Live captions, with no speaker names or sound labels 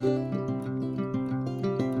Hey,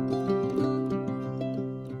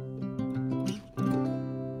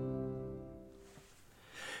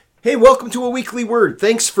 welcome to A Weekly Word.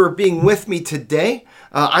 Thanks for being with me today.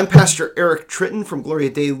 I'm Pastor Eric Tritton from Gloria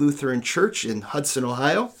Dei Lutheran Church in Hudson,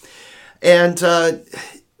 Ohio. And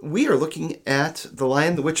we are looking at The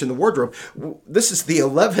Lion, the Witch, and the Wardrobe. This is the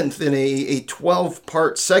 11th in a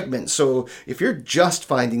 12-part segment. So if you're just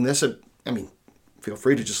finding this, feel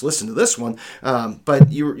free to just listen to this one.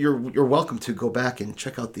 But you're welcome to go back and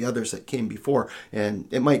check out the others that came before. And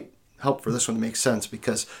it might help for this one to make sense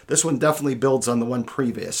because this one definitely builds on the one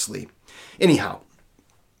previously. Anyhow,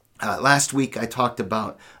 last week I talked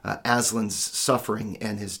about Aslan's suffering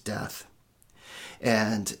and his death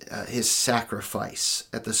and his sacrifice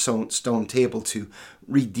at the stone table to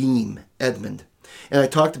redeem Edmund. And I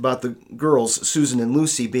talked about the girls, Susan and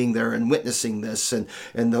Lucy, being there and witnessing this and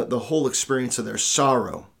the whole experience of their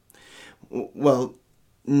sorrow. Well,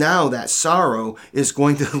 now that sorrow is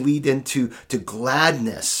going to lead into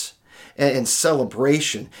gladness and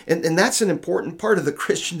celebration. And that's an important part of the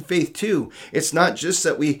Christian faith too. It's not just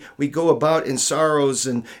that we go about in sorrows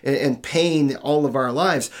and pain all of our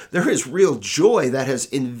lives. There is real joy that has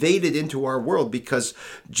invaded into our world because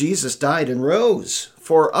Jesus died and rose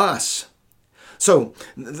for us. So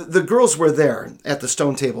the girls were there at the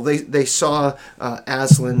stone table. They saw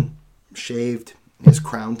Aslan shaved, his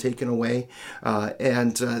crown taken away,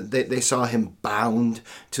 and they saw him bound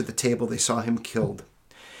to the table. They saw him killed.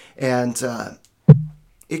 And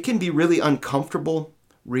it can be really uncomfortable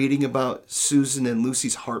reading about Susan and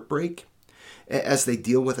Lucy's heartbreak as they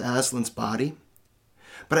deal with Aslan's body.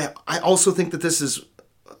 But I also think that this is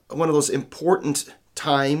one of those important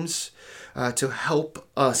times to help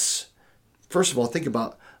us, first of all, think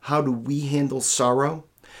about how do we handle sorrow.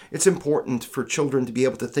 It's important for children to be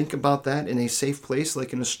able to think about that in a safe place,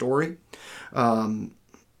 like in a story,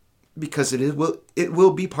 because it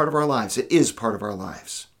will be part of our lives. It is part of our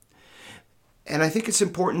lives. And I think it's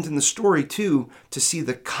important in the story, too, to see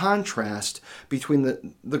the contrast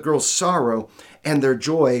between the girls' sorrow and their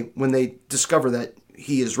joy when they discover that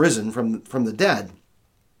he is risen from the dead.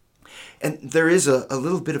 And there is a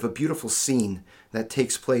little bit of a beautiful scene that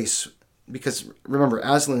takes place because, remember,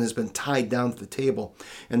 Aslan has been tied down to the table,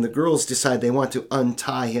 and the girls decide they want to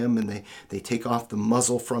untie him, and they take off the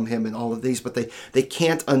muzzle from him and all of these, but they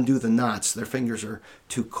can't undo the knots. Their fingers are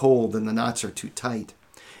too cold, and the knots are too tight.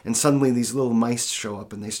 And suddenly these little mice show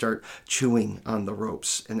up and they start chewing on the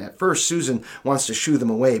ropes. And at first Susan wants to shoo them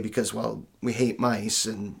away because, well, we hate mice,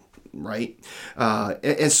 right?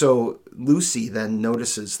 And so Lucy then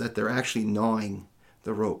notices that they're actually gnawing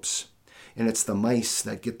the ropes. And it's the mice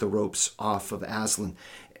that get the ropes off of Aslan.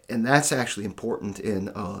 And that's actually important in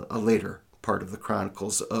a later part of the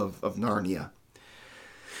Chronicles of Narnia.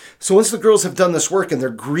 So once the girls have done this work and they're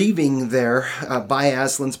grieving there by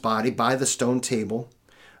Aslan's body, by the stone table,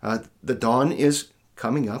 the dawn is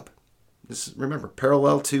coming up. This is, remember,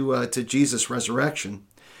 parallel to Jesus' resurrection.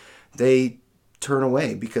 They turn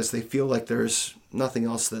away because they feel like there's nothing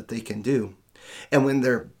else that they can do. And when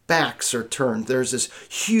their backs are turned, there's this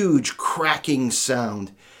huge cracking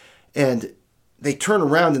sound. And they turn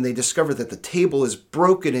around and they discover that the table is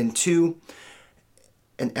broken in two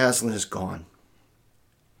and Aslan is gone.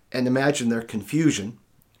 And imagine their confusion.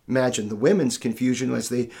 Imagine the women's confusion as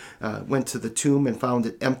they went to the tomb and found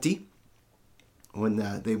it empty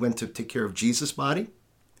when they went to take care of Jesus' body.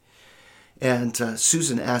 And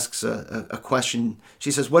Susan asks a question.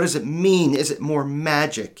 She says, what does it mean? Is it more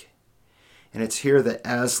magic? And it's here that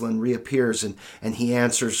Aslan reappears and he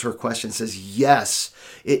answers her question and says, yes,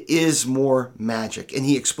 it is more magic. And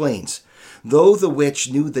he explains, though the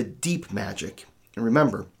witch knew the deep magic, and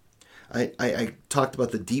remember, I talked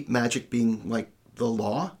about the deep magic being like the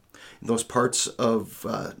law, those parts of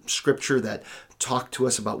Scripture that talk to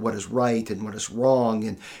us about what is right and what is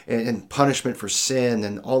wrong and punishment for sin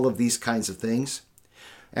and all of these kinds of things.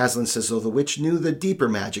 Aslan says, though the witch knew the deeper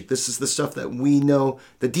magic, this is the stuff that we know,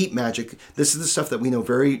 the deep magic, this is the stuff that we know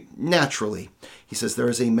very naturally. He says there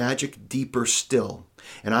is a magic deeper still.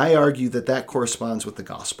 And I argue that corresponds with the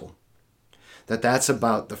gospel. That's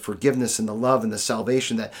about the forgiveness and the love and the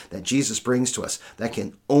salvation that Jesus brings to us that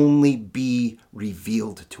can only be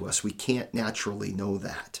revealed to us. We can't naturally know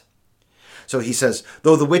that. So he says,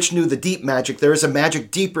 though the witch knew the deep magic, there is a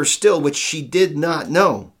magic deeper still which she did not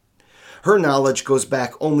know. Her knowledge goes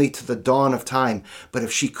back only to the dawn of time, but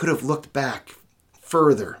if she could have looked back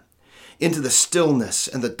further into the stillness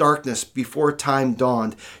and the darkness before time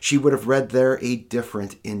dawned, she would have read there a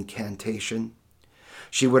different incantation.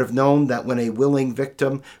 She would have known that when a willing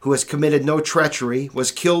victim who has committed no treachery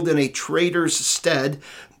was killed in a traitor's stead,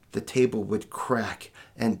 the table would crack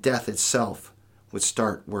and death itself would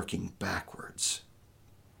start working backwards.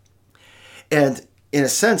 And in a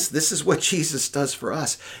sense, this is what Jesus does for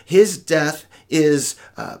us. His death is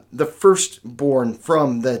the firstborn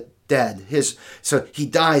from the dead. So he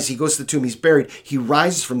dies, he goes to the tomb, he's buried, he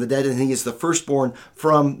rises from the dead, and he is the firstborn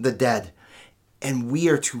from the dead. And we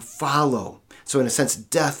are to follow. So in a sense,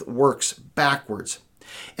 death works backwards.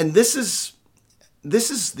 And this is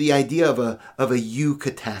the idea of a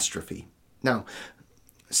eucatastrophe. Now,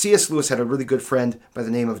 C.S. Lewis had a really good friend by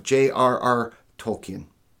the name of J.R.R. Tolkien.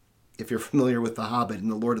 If you're familiar with The Hobbit and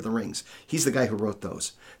The Lord of the Rings, he's the guy who wrote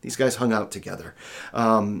those. These guys hung out together.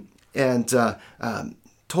 Tolkien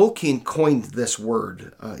coined this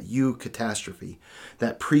word, eucatastrophe.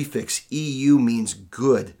 That prefix, EU, means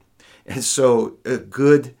good. And so a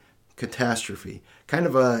good catastrophe. Kind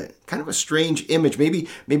of a strange image, maybe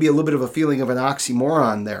a little bit of a feeling of an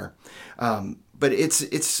oxymoron there. But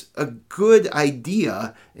it's a good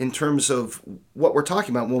idea in terms of what we're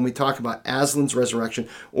talking about when we talk about Aslan's resurrection,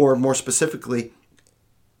 or more specifically,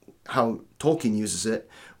 how Tolkien uses it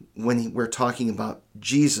when we're talking about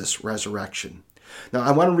Jesus' resurrection. Now,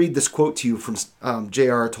 I want to read this quote to you from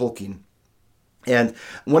J.R.R. Tolkien. And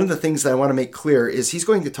one of the things that I want to make clear is he's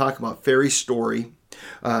going to talk about fairy story,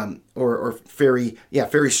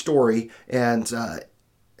 fairy story, and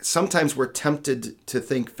sometimes we're tempted to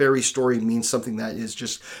think fairy story means something that is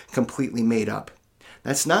just completely made up.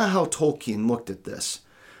 That's not how Tolkien looked at this.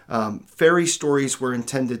 Fairy stories were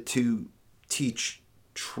intended to teach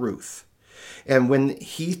truth. And when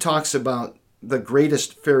he talks about the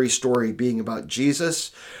greatest fairy story being about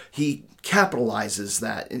Jesus, he capitalizes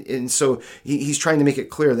that. And so he's trying to make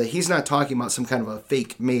it clear that he's not talking about some kind of a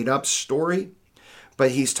fake made up story,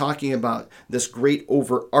 but he's talking about this great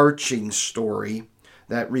overarching story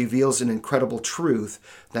that reveals an incredible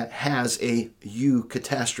truth that has a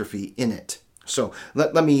eucatastrophe in it. So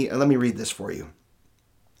let me read this for you.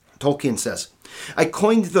 Tolkien says, I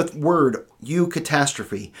coined the word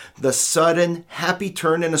eucatastrophe, the sudden, happy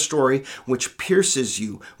turn in a story which pierces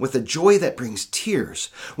you with a joy that brings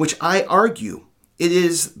tears, which I argue it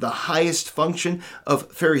is the highest function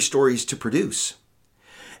of fairy stories to produce.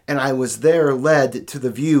 And I was there led to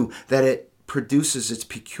the view that it produces its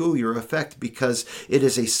peculiar effect because it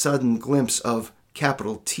is a sudden glimpse of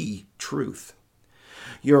capital T truth.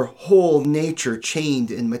 Your whole nature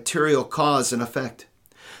chained in material cause and effect.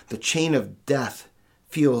 The chain of death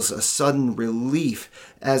feels a sudden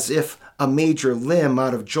relief, as if a major limb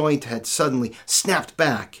out of joint had suddenly snapped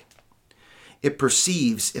back. It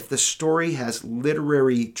perceives, if the story has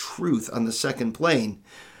literary truth on the second plane,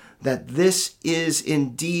 that this is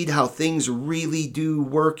indeed how things really do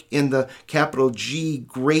work in the capital G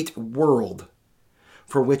great world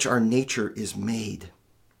for which our nature is made.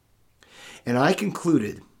 And I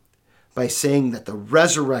concluded by saying that the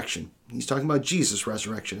resurrection, he's talking about Jesus'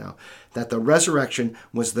 resurrection now, that the resurrection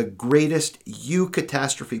was the greatest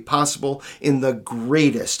eucatastrophe possible in the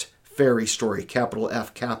greatest fairy story, capital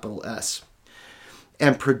F, capital S,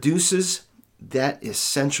 and produces that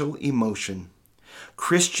essential emotion,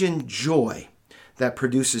 Christian joy, that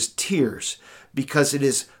produces tears because it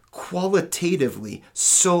is qualitatively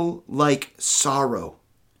so like sorrow,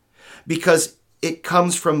 because it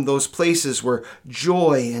comes from those places where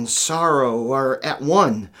joy and sorrow are at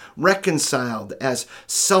one, reconciled, as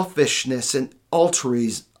selfishness and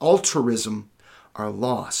altruism are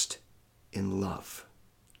lost in love.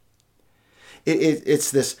 It's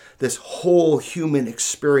this whole human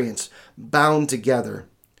experience bound together.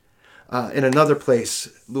 In another place,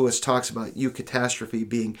 Lewis talks about eucatastrophe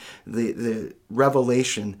being the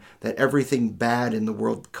revelation that everything bad in the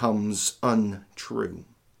world comes untrue.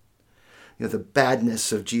 The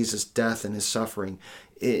badness of Jesus' death and his suffering,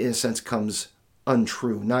 in a sense, comes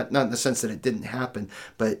untrue. Not in the sense that it didn't happen,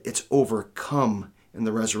 but it's overcome in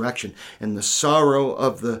the resurrection. And the sorrow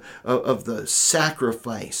of the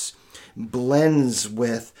sacrifice blends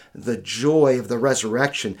with the joy of the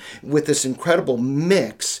resurrection, with this incredible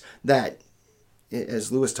mix that,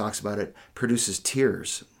 as Lewis talks about it, produces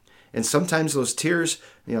tears. And sometimes those tears,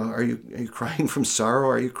 are you crying from sorrow?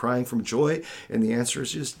 Are you crying from joy? And the answer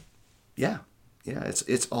is just, yeah,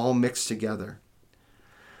 it's all mixed together.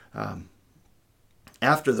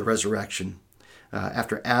 After the resurrection,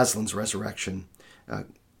 after Aslan's resurrection,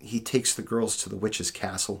 he takes the girls to the witch's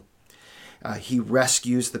castle. He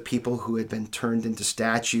rescues the people who had been turned into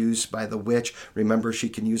statues by the witch. Remember, she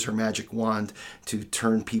can use her magic wand to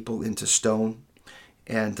turn people into stone.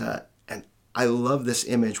 And I love this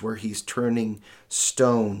image where he's turning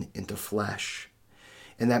stone into flesh.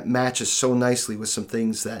 And that matches so nicely with some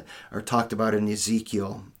things that are talked about in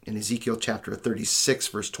Ezekiel. In Ezekiel chapter 36,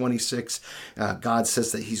 verse 26, God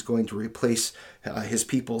says that he's going to replace his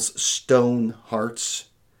people's stone hearts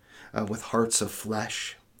with hearts of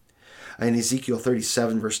flesh. In Ezekiel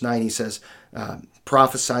 37, verse 9, he says,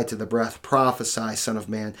 prophesy to the breath, prophesy, son of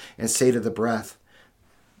man, and say to the breath,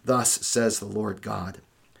 thus says the Lord God,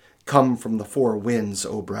 come from the four winds,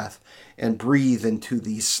 O breath, and breathe into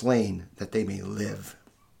these slain, that they may live.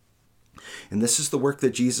 And this is the work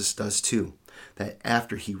that Jesus does too, that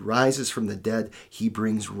after he rises from the dead, he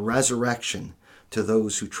brings resurrection to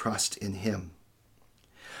those who trust in him.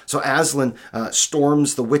 So Aslan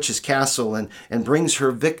storms the witch's castle and brings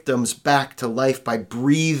her victims back to life by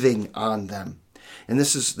breathing on them. And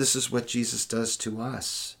this is what Jesus does to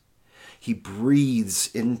us. He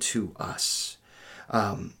breathes into us.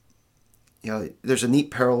 There's a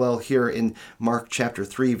neat parallel here in Mark chapter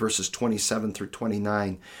 3, verses 27 through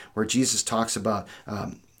 29, where Jesus talks about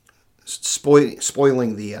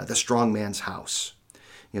spoiling the strong man's house,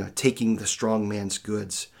 taking the strong man's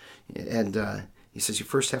goods. And he says you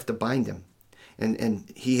first have to bind him.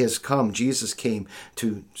 And he has come, Jesus came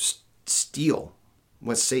to steal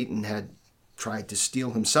what Satan had tried to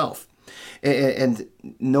steal himself. And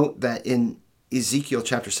note that in Ezekiel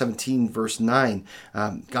chapter 17, verse 9,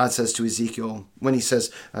 God says to Ezekiel, when he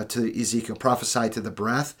says to Ezekiel, prophesy to the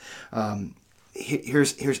breath,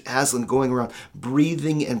 here's Aslan going around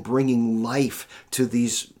breathing and bringing life to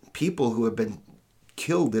these people who have been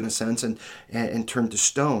killed, in a sense, and turned to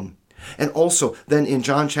stone. And also, then in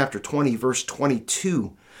John chapter 20, verse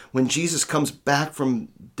 22, when Jesus comes back from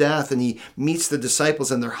death and he meets the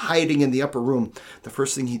disciples and they're hiding in the upper room, the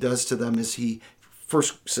first thing he does to them is he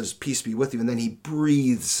first says, peace be with you, and then he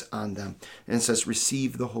breathes on them and says,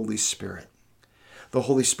 receive the Holy Spirit. The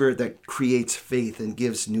Holy Spirit that creates faith and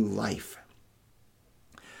gives new life.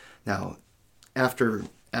 Now, after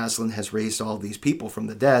Aslan has raised all these people from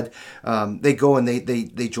the dead, they go and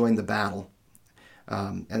they join the battle.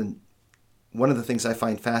 And one of the things I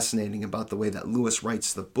find fascinating about the way that Lewis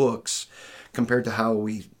writes the books compared to how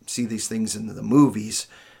we see these things in the movies,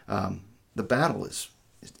 the battle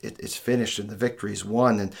it's finished and the victory is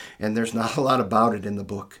won, and there's not a lot about it in the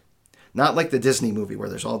book. Not like the Disney movie where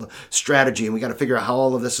there's all the strategy and we got to figure out how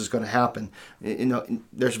all of this is going to happen.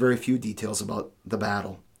 There's very few details about the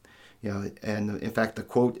battle. And in fact, the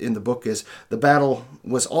quote in the book is, the battle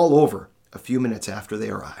was all over a few minutes after they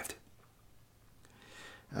arrived.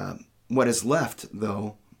 What is left,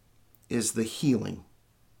 though, is the healing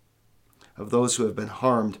of those who have been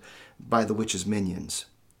harmed by the witch's minions.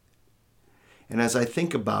 And as I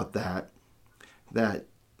think about that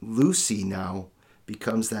Lucy now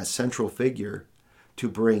becomes that central figure to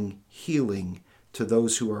bring healing to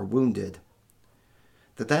those who are wounded,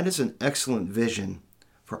 that is an excellent vision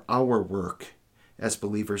for our work as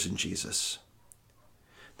believers in Jesus.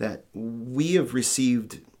 That we have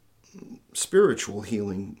received spiritual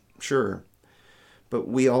healing, sure, but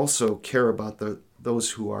we also care about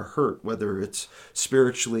those who are hurt, whether it's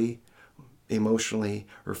spiritually, emotionally,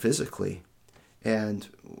 or physically. And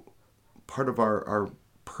part of our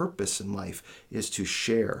purpose in life is to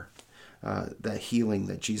share that healing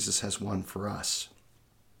that Jesus has won for us.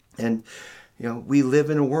 And, we live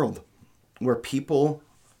in a world where people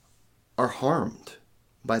are harmed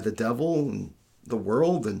by the devil and the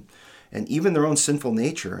world and even their own sinful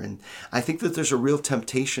nature. And I think that there's a real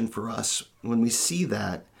temptation for us when we see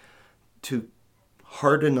that to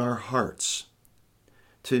harden our hearts,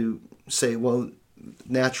 to say, well,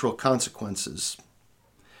 natural consequences.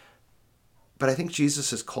 But I think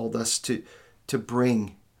Jesus has called us to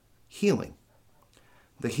bring healing,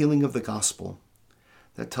 the healing of the gospel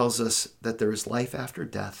that tells us that there is life after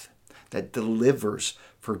death, that delivers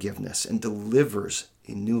forgiveness and delivers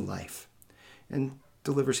a new life and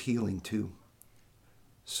delivers healing too.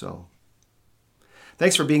 So,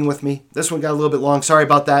 thanks for being with me. This one got a little bit long. Sorry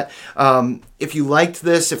about that. If you liked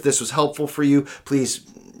this, if this was helpful for you, please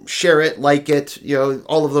share it, like it,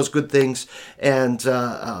 all of those good things. And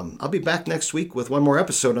I'll be back next week with one more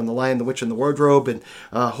episode on The Lion, the Witch, and the Wardrobe. And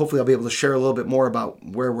hopefully I'll be able to share a little bit more about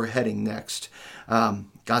where we're heading next.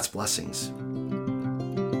 God's blessings.